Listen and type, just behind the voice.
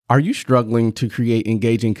Are you struggling to create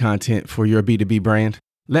engaging content for your B2B brand?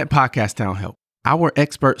 Let Podcast Town help. Our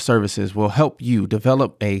expert services will help you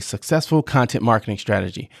develop a successful content marketing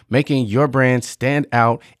strategy, making your brand stand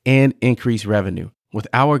out and increase revenue. With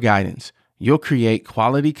our guidance, you'll create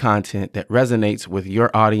quality content that resonates with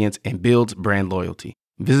your audience and builds brand loyalty.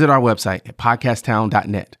 Visit our website at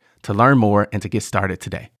podcasttown.net to learn more and to get started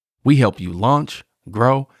today. We help you launch,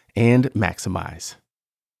 grow, and maximize.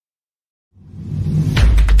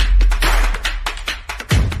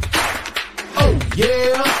 Oh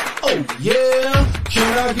yeah, oh yeah,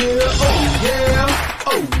 can I get a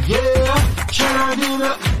oh yeah, can I get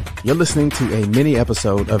a... You're listening to a mini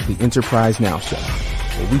episode of the Enterprise Now Show,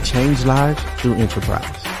 where we change lives through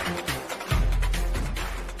enterprise.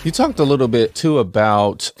 You talked a little bit too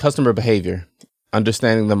about customer behavior,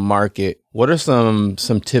 understanding the market. What are some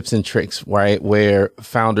tips and tricks, right, where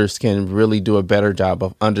founders can really do a better job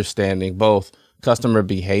of understanding both customer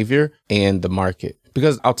behavior and the market?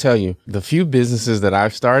 Because I'll tell you, the few businesses that I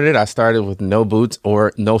started with no boots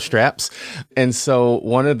or no straps. And so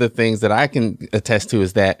one of the things that I can attest to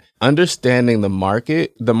is that understanding the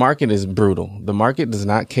market is brutal. The market does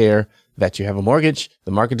not care that you have a mortgage.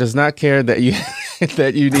 The market does not care that you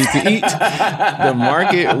that you need to eat. The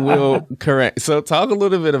market will correct. So talk a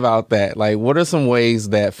little bit about that. Like, what are some ways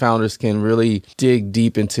that founders can really dig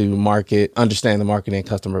deep into market, understand the market and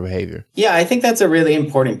customer behavior? Yeah, I think that's a really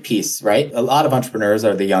important piece, right? A lot of entrepreneurs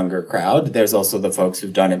are the younger crowd. There's also the folks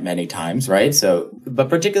who've done it many times, right? So, but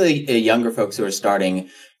particularly younger folks who are starting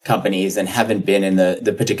companies and haven't been in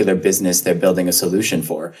the particular business they're building a solution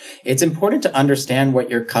for. It's important to understand what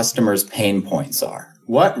your customers' pain points are.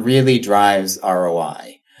 What really drives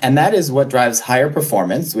ROI? And that is what drives higher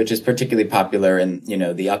performance, which is particularly popular in,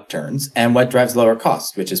 the upturns, and what drives lower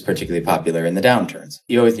cost, which is particularly popular in the downturns.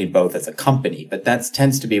 You always need both as a company, but that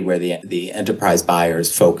tends to be where the enterprise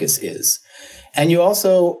buyer's focus is. And you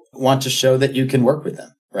also want to show that you can work with them.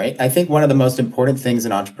 Right? I think one of the most important things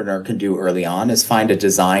an entrepreneur can do early on is find a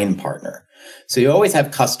design partner. So you always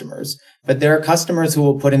have customers, but there are customers who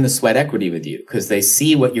will put in the sweat equity with you because they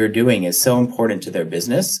see what you're doing is so important to their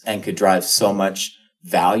business and could drive so much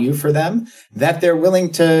value for them that they're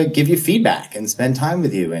willing to give you feedback and spend time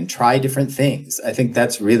with you and try different things. I think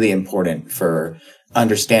that's really important for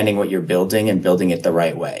understanding what you're building and building it the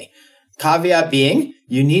right way. Caveat being,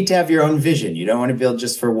 you need to have your own vision. You don't want to build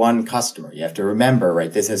just for one customer. You have to remember,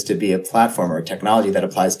 right, this has to be a platform or a technology that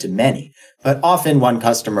applies to many. But often one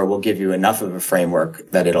customer will give you enough of a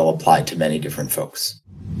framework that it'll apply to many different folks.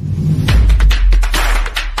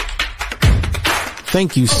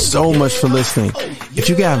 Thank you so much for listening. If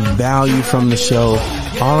you got value from the show,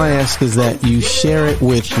 all I ask is that you share it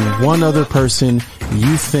with one other person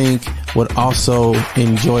you think would also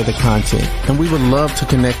enjoy the content. And we would love to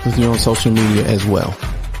connect with you on social media as well.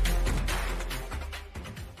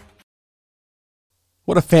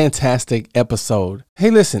 What a fantastic episode. Hey,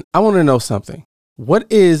 listen, I want to know something. What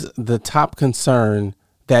is the top concern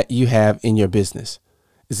that you have in your business?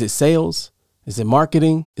 Is it sales? Is it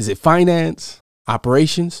marketing? Is it finance?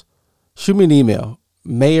 Operations? Shoot me an email,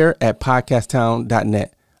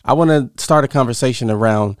 mayor@podcasttown.net. I want to start a conversation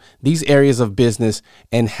around these areas of business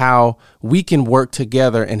and how we can work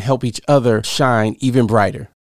together and help each other shine even brighter.